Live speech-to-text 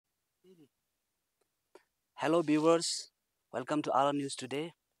Hello, viewers. Welcome to our news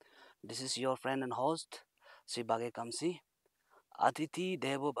today. This is your friend and host, Shri Bage Kamsi. Atiti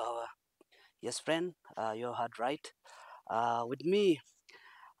Devo Bhava. Yes, friend, you heard right. With me,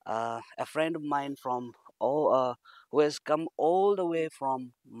 a friend of mine who has come all the way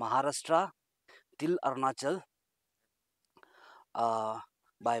from Maharashtra till Arunachal uh,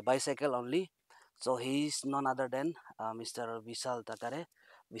 by bicycle only. So he is none other than Mr. Vishal Takade.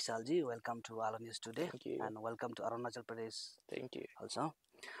 Vishalji, welcome to our news today, Thank you. and welcome to Arunachal Pradesh Thank you. also.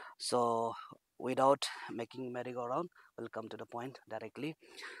 So, without making merry-go-round, we'll come to the point directly.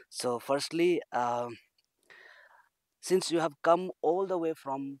 So, firstly, since you have come all the way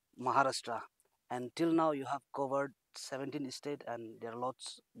from Maharashtra, and till now you have covered 17 states, and there are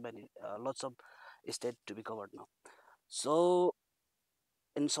lots of states to be covered now. So,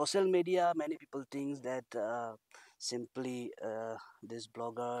 in social media, many people think that simply these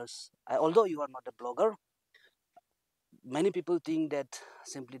bloggers, although you are not a blogger, many people think that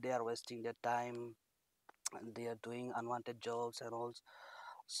simply they are wasting their time and they are doing unwanted jobs and all.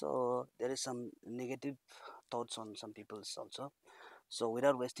 So there is some negative thoughts on some people's also. So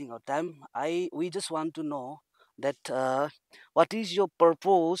without wasting our time, we just want to know that what is your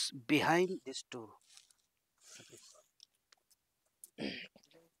purpose behind this tour.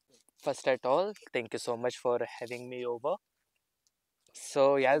 First at all, thank you so much for having me over.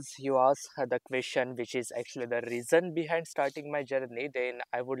 So, as you asked the question, which is actually the reason behind starting my journey, then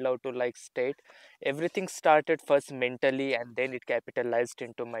I would love to state everything started first mentally and then it capitalized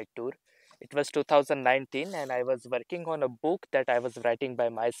into my tour. It was 2019 and I was working on a book that I was writing by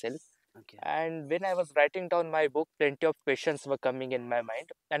myself. Okay. And when I was writing down my book, plenty of questions were coming in my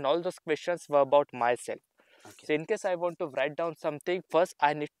mind, and all those questions were about myself. Okay. So in case I want to write down something, first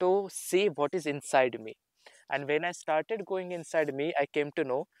I need to see what is inside me. And when I started going inside me, I came to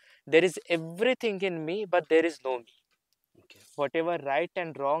know there is everything in me, but there is no me. Okay. Whatever right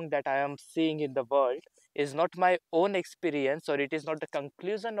and wrong that I am seeing in the world is not my own experience, or it is not the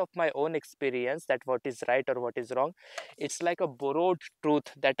conclusion of my own experience that what is right or what is wrong. It's like a borrowed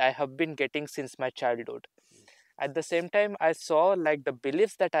truth that I have been getting since my childhood. At the same time, I saw like the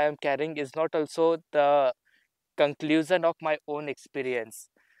beliefs that I am carrying is not also the conclusion of my own experience.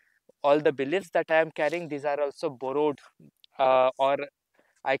 All the beliefs that I am carrying, these are also borrowed, or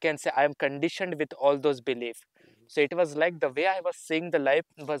I can say I am conditioned with all those beliefs. So it was like the way I was seeing the life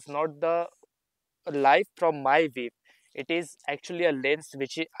was not the life from my view. It is actually a lens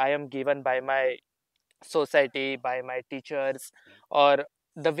which I am given by my society, by my teachers, or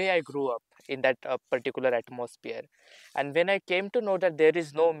the way I grew up in that particular atmosphere. And when I came to know that there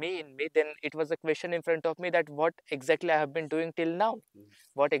is no me in me, then it was a question in front of me that what exactly I have been doing till now,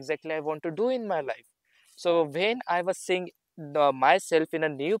 what exactly I want to do in my life. So when I was seeing myself in a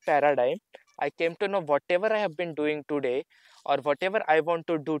new paradigm, I came to know whatever I have been doing today or whatever I want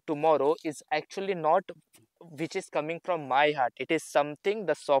to do tomorrow is actually not which is coming from my heart. It is something,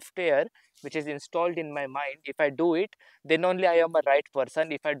 the software which is installed in my mind. If I do it, then only I am a right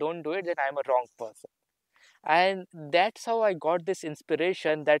person. If I don't do it, then I am a wrong person. And that's how I got this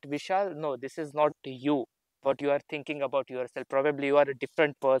inspiration that Vishal, no, this is not you, what you are thinking about yourself. Probably you are a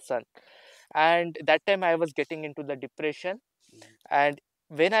different person. And that time I was getting into the depression. And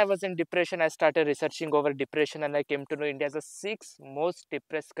when I was in depression, I started researching over depression and I came to know India is the sixth most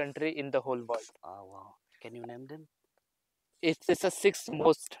depressed country in the whole world. Oh wow. Can you name them? It's the sixth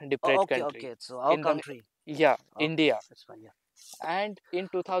most Oh, depressed okay, country okay. So our in the country. yeah, Okay, India. that's fine. Yeah. And in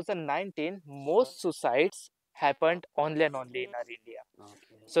 2019, most suicides happened only and only in our India.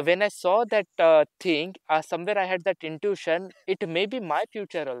 Okay. So when I saw that thing, somewhere I had that intuition, it may be my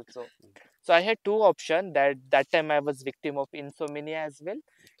future also. So I had two options. That time I was victim of insomnia as well.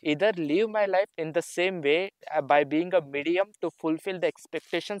 Okay. Either live my life in the same way by being a medium to fulfill the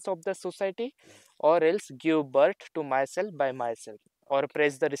expectations of the society, or else give birth to myself by myself, or Okay.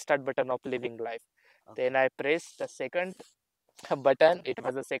 press the restart button of living life. Then Okay. I pressed the second button. It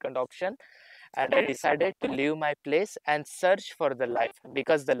was the second option, and I decided to leave my place and search for the life,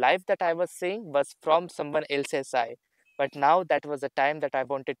 because the life that I was seeing was from someone else's eye. But now that was the time that I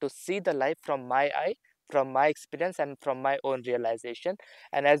wanted to see the life from my eye, from my experience, and from my own realization.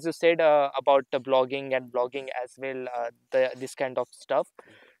 And as you said about the blogging and blogging as well, this kind of stuff.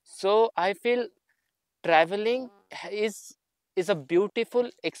 So I feel traveling is a beautiful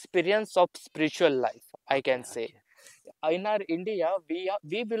experience of spiritual life, I Okay. can say. Okay. In our India,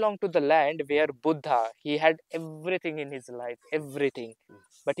 we belong to the land where Buddha, he had everything in his life, everything.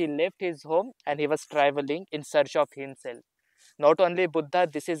 But he left his home and he was traveling in search of himself. Not only Buddha,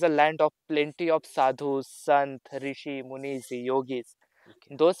 this is a land of plenty of sadhus, sant, rishi, munis, yogis.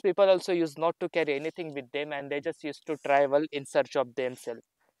 Okay. Those people also used not to carry anything with them, and they just used to travel in search of themselves.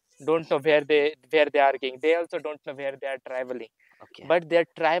 Don't know where they are going. They also don't know where they are traveling. Okay. But their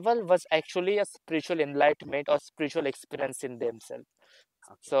travel was actually a spiritual enlightenment or spiritual experience in themselves.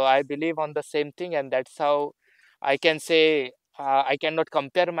 Okay. So I believe on the same thing, and that's how I can say I cannot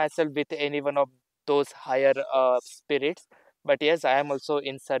compare myself with any one of those higher spirits. But yes, I am also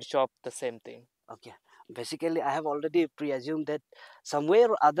in search of the same thing. Okay. Basically, I have already pre-assumed that somewhere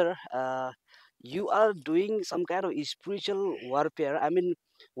or other, you are doing some kind of spiritual warfare. I mean,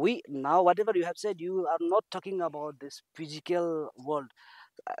 we now whatever you have said, you are not talking about this physical world.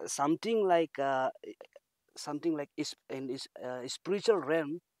 Something like in is spiritual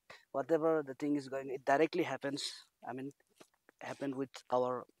realm. Whatever the thing is going, it directly happens. I mean, happened with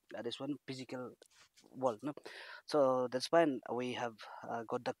our this one physical world. No? So that's fine. We have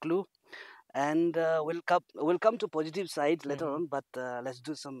got the clue, and we'll come to positive side later Mhm. on, but let's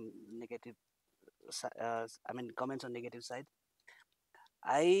do some negative I mean comments on negative side.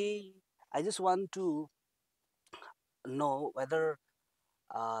 I i just want to know whether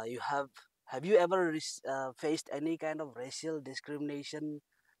you have you ever faced any kind of racial discrimination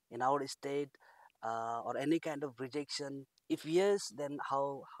in our state, or any kind of rejection? If yes, then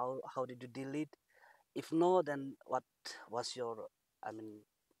how did you deal it? If no, then what was your, I mean,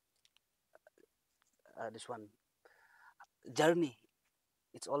 this one journey?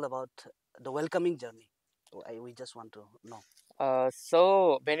 It's all about the welcoming journey. We just want to know.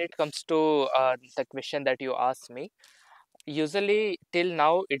 So when it comes to the question that you asked me, usually till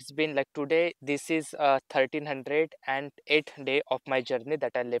now it's been like today. This is 1308th day of my journey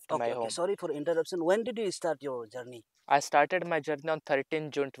that I left my Okay, okay. home. Sorry for interruption. When did you start your journey? I started my journey on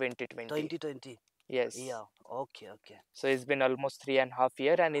 13 June 2020. 2020. Yes. Yeah. Okay, okay. So it's been almost 3.5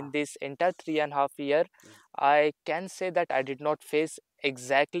 years, and in this entire 3.5 year, Mm. I can say that I did not face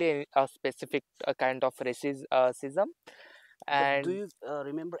exactly a specific kind of racism. But do And you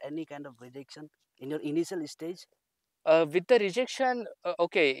remember any kind of rejection in your initial stage? with the rejection,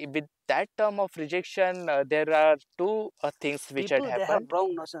 okay, with that term of rejection, there are two things which had People, they have happened.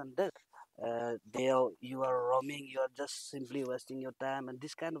 wrong notion that you are roaming, you are just simply wasting your time, and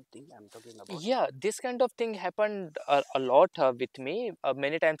this kind of thing I'm talking about. Yeah, this kind of thing happened a lot with me.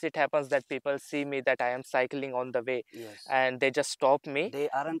 Many times it happens that people see me that I am cycling on the way, Yes. and they just stop me. They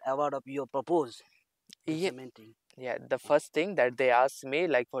aren't aware of your purpose. That's Yeah, the main thing. yeah. The Mm. first thing that they ask me,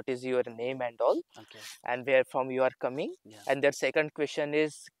 like, what is your name and all, Okay. and where from you are coming. Yeah. And their second question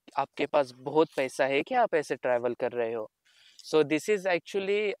is, आपके पास बहुत पैसा है क्या आप ऐसे travel कर रहे हो? So this is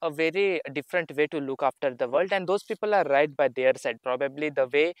actually a very different way to look after the world, and those people are right by their side. Probably the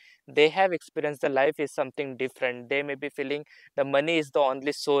way they have experienced the life is something different. They may be feeling the money is the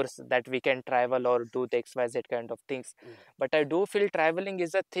only source that we can travel or do the XYZ kind of things. Mm. But I do feel traveling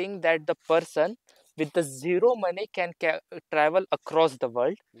is a thing that the person with the zero money can travel across the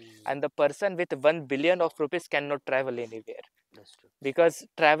world, Mm. and the person with 1 billion of rupees cannot travel anywhere, That's true. because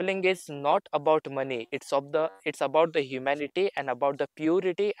traveling is not about money. It's about the humanity and about the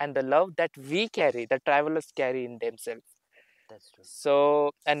purity and the love that we carry, the travelers carry in themselves. That's true.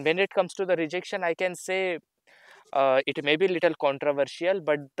 So, and when it comes to the rejection, I can say it may be a little controversial,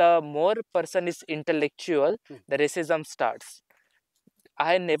 but the more person is intellectual, Mm. the racism starts.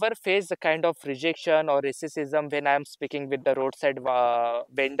 I never face the kind of rejection or racism when I am speaking with the roadside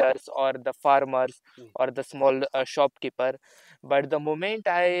vendors or the farmers Mm. or the small shopkeeper. But the moment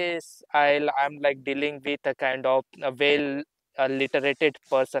I'm like dealing with a kind of a well literated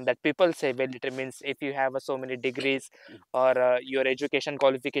person, that people say well literate means if you have so many degrees Mm. or your education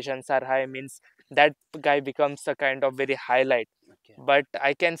qualifications are high, means that guy becomes a kind of very highlight. Okay. But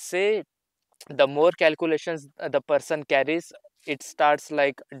I can say the more calculations the person carries, it starts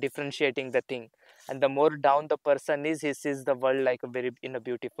like differentiating the thing, and the more down the person is, he sees the world like a very in a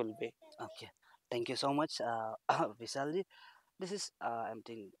beautiful way. Okay. Thank you so much, Vishalji. This is I'm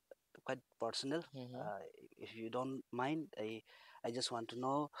thinking quite personal. Hmm. Uh, if you don't mind, I just want to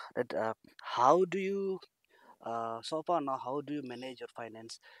know that how do you so far now, how do you manage your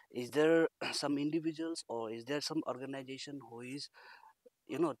finance? Is there some individuals or is there some organization who is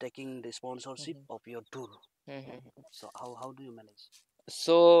taking the sponsorship Hmm. of your tour? Hmm. So how do you manage?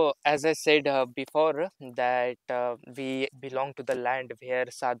 So as I said before, that we belong to the land where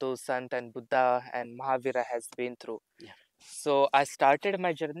Sadhu, Sant and Buddha and Mahavira has been through. Yeah. So I started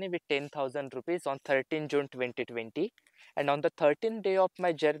my journey with 10,000 rupees on 13 June 2020. And on the 13th day of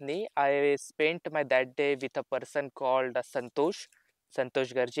my journey, I spent my that day with a person called Santosh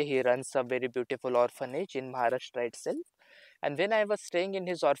Garji. He runs a very beautiful orphanage in Maharashtra itself. And when I was staying in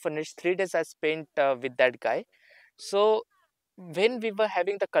his orphanage, 3 days I spent with that guy. So when we were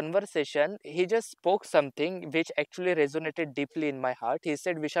having the conversation, he just spoke something which actually resonated deeply in my heart. He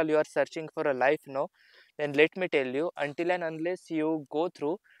said, Vishal, you are searching for a life, no? Then let me tell you, until and unless you go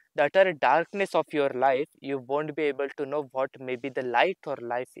through the utter darkness of your life, you won't be able to know what maybe the light or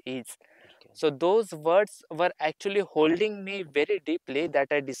life is. Okay. So those words were actually holding me very deeply, that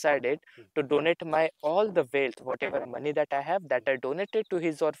I decided Mm. to donate my all the wealth, whatever money that I have, that I donated to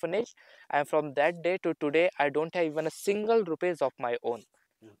his orphanage. And from that day to today, I don't have even a single rupees of my own.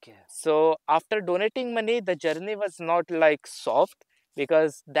 Okay. So after donating money, the journey was not like soft,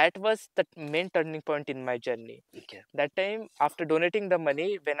 because that was the main turning point in my journey. Okay. That time, after donating the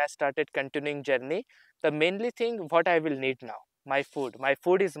money, when I started continuing journey, the mainly thing what I will need now, my food. My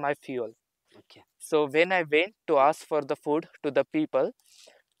food is my fuel. Okay. So when I went to ask for the food to the people,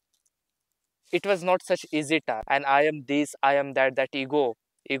 it was not such easy task. And I am this, I am that, that ego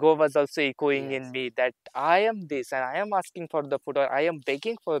was also echoing in Yes. me, that I am this and I am asking for the food, or I am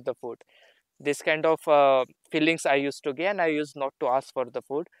begging for the food. This kind of feelings I used to get, and I used not to ask for the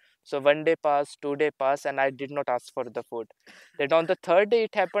food. So one day passed, 2 day passed, and I did not ask for the food. Then on the third day,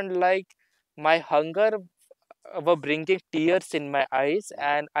 it happened like my hunger were bringing tears in my eyes, Mm.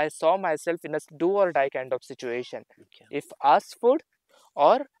 and I saw myself in a do or die kind of situation. Okay. If ask food,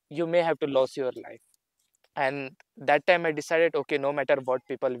 or you may have to lose your life. And that time I decided, okay, no matter what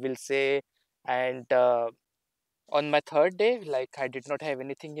people will say. And on my third day, like, I did not have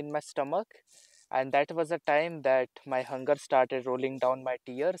anything in my stomach, and that was a time that my hunger started rolling down my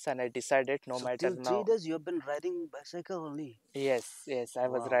tears, and I decided, no So matter till three now. days you have been riding bicycle only. Yes, I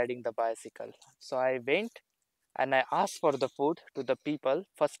was Wow. riding the bicycle. So I went and I asked for the food to the people,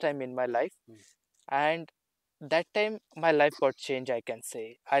 first time in my life. Mm. And that time my life got changed, I can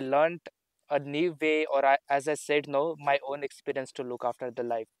say. I learned a new way, or as I said, no, my own experience to look after the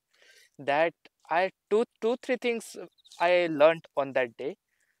life. That I two three things I learned on that day,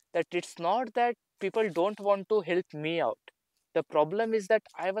 that it's not that people don't want to help me out. The problem is that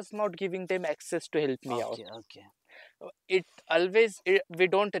I was not giving them access to help me out. Okay. Okay. It always, we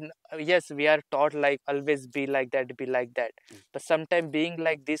don't yes, we are taught like always be like that, be like that. Mm. But sometimes being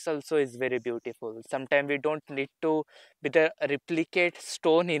like this also is very beautiful. Sometimes we don't need to be the replicate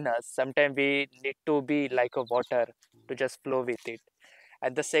stone in us. Sometimes we need to be like a water, to just flow with it.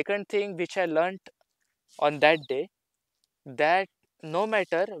 And the second thing which I learned on that day, that no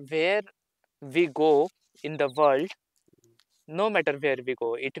matter where we go in the world, no matter where we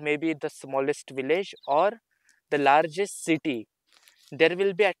go, it may be the smallest village or the largest city, there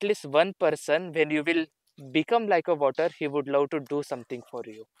will be at least one person, when you will become like a water, he would love to do something for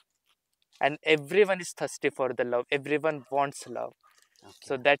you. And everyone is thirsty for the love, everyone wants love. Okay.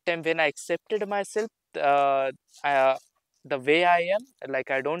 So that time when I accepted myself, uh, uh, the way I am, like,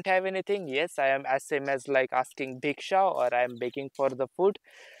 I don't have anything, yes, I am as same as like asking bhiksha, or I am begging for the food.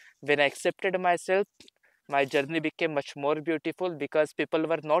 When I accepted myself, my journey became much more beautiful, because people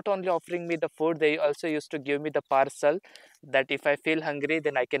were not only offering me the food, they also used to give me the parcel, that if I feel hungry,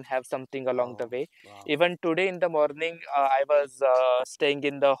 then I can have something along the Oh. way. Wow. Even today in the morning, I was staying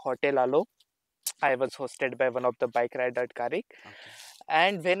in the hotel Alo. I was hosted by one of the bike rider Karik. Okay.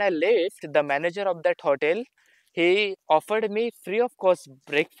 And when I left, the manager of that hotel, he offered me free of cost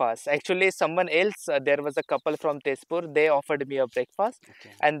breakfast. Actually, someone else, there was a couple from Tezpur, they offered me a breakfast.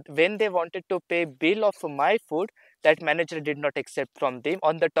 Okay. And when they wanted to pay bill of my food, that manager did not accept from them.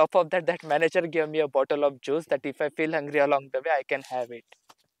 On the top of that, that manager gave me a bottle of juice, that if I feel hungry along the way, I can have it.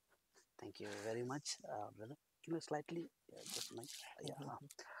 Thank you very much, brother. Can you slightly just mic? Yeah.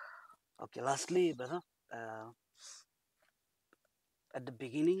 Okay. Lastly, brother, uh, at the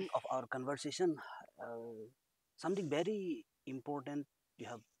beginning of our conversation, something very important you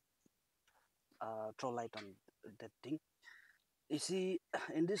have throw light on that thing. You see,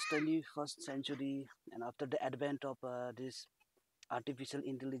 in this 21st century, and after the advent of this artificial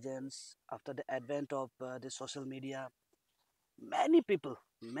intelligence, after the advent of the social media, many people,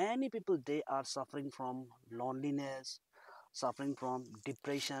 they are suffering from loneliness, suffering from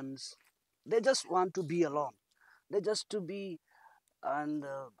depressions. They just want to be alone. They just to be and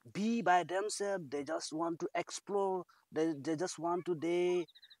be by themselves. They just want to explore. They just want to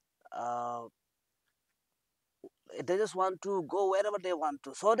uh, they just want to go wherever they want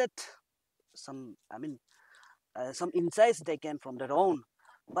to, so that some I mean some insights they can from their own.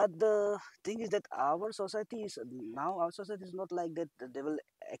 But the thing is that our society is not like that. They will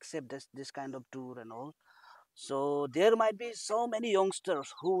accept this kind of tour and all. So there might be so many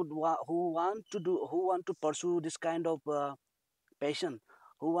youngsters who want to pursue this kind of passion,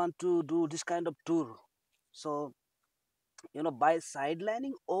 who want to do this kind of tour. So by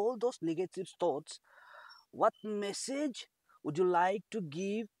sidelining all those negative thoughts, what message would you like to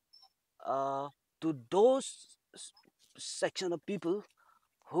give uh, to those section of people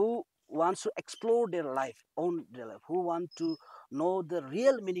who wants to explore their life, own their life, who want to know the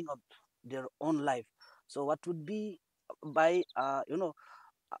real meaning of their own life? So, what would be by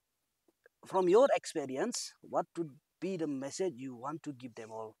from your experience, what would be the message you want to give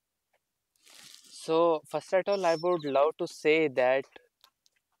them all? So, first of all, I would love to say that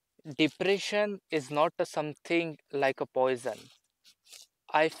depression is not a something like a poison.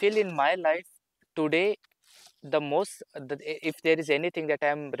 I feel in my life today, if there is anything that I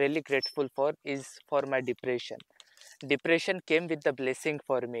am really grateful for is for my depression. Depression came with the blessing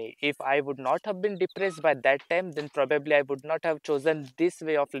for me. If I would not have been depressed by that time, then probably I would not have chosen this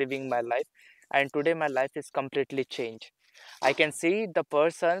way of living my life. And today my life is completely changed. I can see the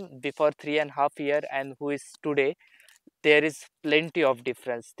person before 3.5 years and who is today. There is plenty of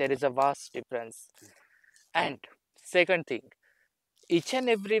difference. There is a vast difference. And second thing, each and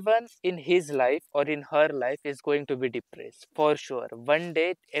everyone in his life or in her life is going to be depressed for sure. One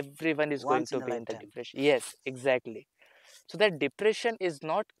day everyone is going Once to in a be in the lifetime. depression. Yes, exactly. So that depression is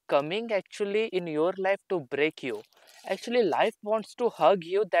not coming actually in your life to break you. Actually, life wants to hug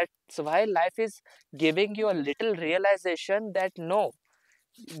you. That's why life is giving you a little realization that no,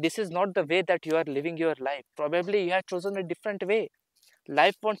 this is not the way that you are living your life. Probably you have chosen a different way.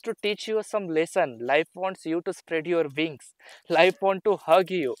 Life wants to teach you some lesson. Life wants you to spread your wings. Life wants to hug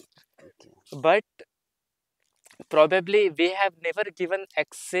you. Okay. But probably we have never given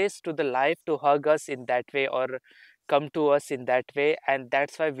access to the life to hug us in that way or come to us in that way, and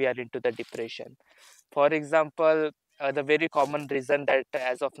that's why we are into the depression. For example, the very common reason that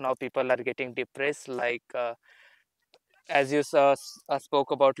as of now people are getting depressed, like as you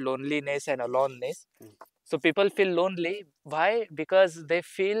spoke about loneliness and aloneness. Mm. So people feel lonely. Why? Because they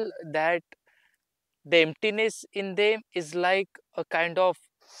feel that the emptiness in them is like a kind of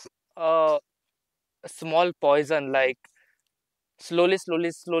uh, small poison, like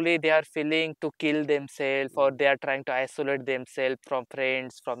slowly they are feeling to kill themselves, or Mm. they are trying to isolate themselves from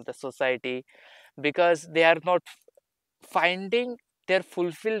friends, from the society, because they are not finding their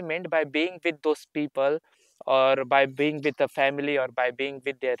fulfillment by being with those people, or by being with the family, or by being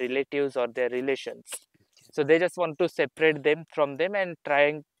with their relatives or their relations. So they just want to separate them from them and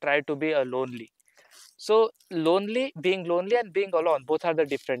try to be a lonely. So lonely and being alone, both are the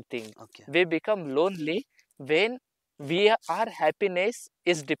different thing. Okay. We become lonely when our happiness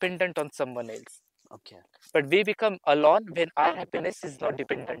is dependent on someone else. Okay. But we become alone when our happiness is not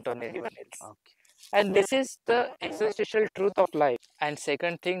dependent on anyone else. Okay. And this is the existential truth of life. And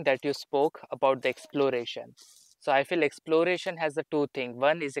second thing that you spoke about the exploration. So I feel exploration has the two things.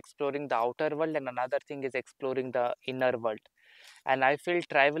 One is exploring the outer world, and another thing is exploring the inner world. And I feel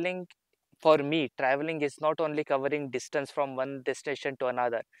traveling, for me, traveling is not only covering distance from one destination to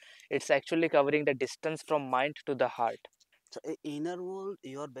another, it's actually covering the distance from mind to the heart. So, inner world,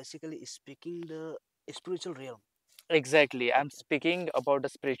 you are basically speaking the spiritual realm. Exactly. I'm Okay. speaking about the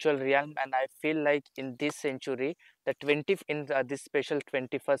spiritual realm, and I feel like in this century, this special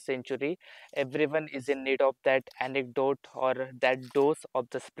 21st century, everyone is in need of that anecdote or that dose of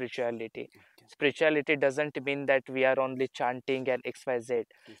the spirituality. Okay. Spirituality doesn't mean that we are only chanting and XYZ.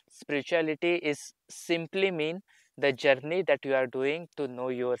 Mm. Spirituality is simply mean the journey that you are doing to know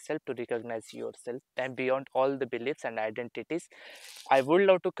yourself, to recognize yourself, and beyond all the beliefs and identities. I would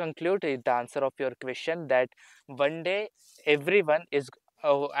love to conclude with the answer of your question that one day everyone is,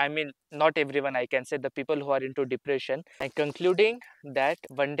 I mean, not everyone, I can say the people who are into depression. And concluding that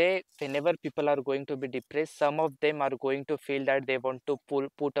one day, whenever people are going to be depressed, some of them are going to feel that they want to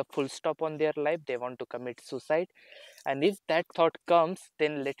put a full stop on their life, they want to commit suicide. And if that thought comes,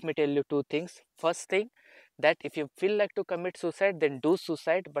 then let me tell you two things. First thing, that if you feel like to commit suicide, then do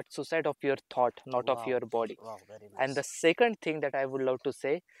suicide, but suicide of your thought, not of Wow. your body. Wow. Very And the nice. second thing that I would love to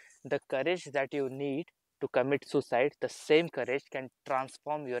say, the courage that you need to commit suicide, the same courage can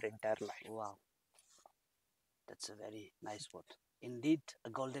transform your entire life. Wow. That's a very nice word. Indeed, a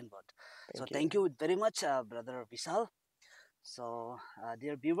golden word. So, Thank you. thank you very much, Brother Vishal. So,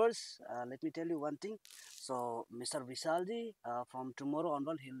 dear viewers, let me tell you one thing. So, Mr. Vishalji, from tomorrow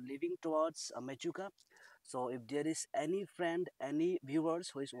onward, he'll living towards Mechuka. So, if there is any friend, any viewers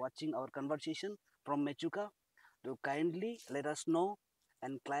who is watching our conversation from Mechuka, to kindly let us know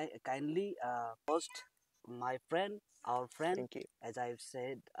and kindly post my friend, our friend, Thank you. as I've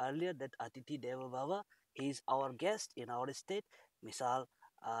said earlier, that Atiti Deva Baba, he is our guest in our state, Misal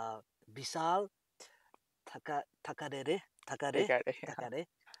uh, Vishal Takade, Take Takade, care. Takade.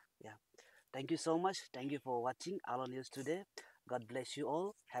 Yeah. Thank you so much. Thank you for watching Alo News today. God bless you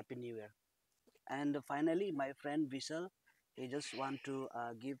all. Happy New Year. And finally, my friend Vishal, he just want to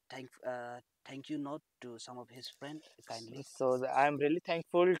give thank you note to some of his friend kindly. So I'm really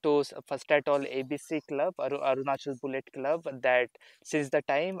thankful to first at all ABC Club, Arunachal Bullet Club, that since the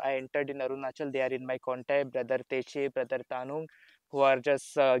time I entered in Arunachal, they are in my contact. Brother Teche, Brother Tanung, who are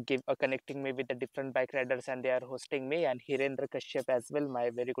just connecting me with the different bike riders, and they are hosting me. And Hirendra Kashyap as well,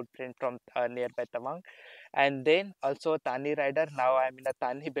 my very good friend from nearby Tawang. And then also Tani Rider. Now I'm in a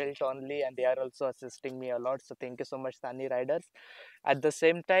Tani belt only, and they are also assisting me a lot. So thank you so much, Tani Riders. At the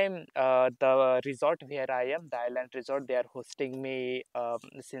same time, the resort where I am, the island resort, they are hosting me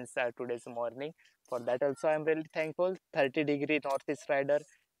since today's morning. For that also, I'm really thankful. 30-degree Northeast Rider.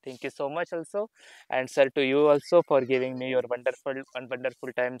 Thank you so much also. And sir, to you also for giving me your wonderful and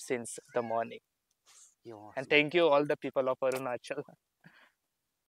wonderful time since the morning. You're And awesome. thank you all the people of Arunachal.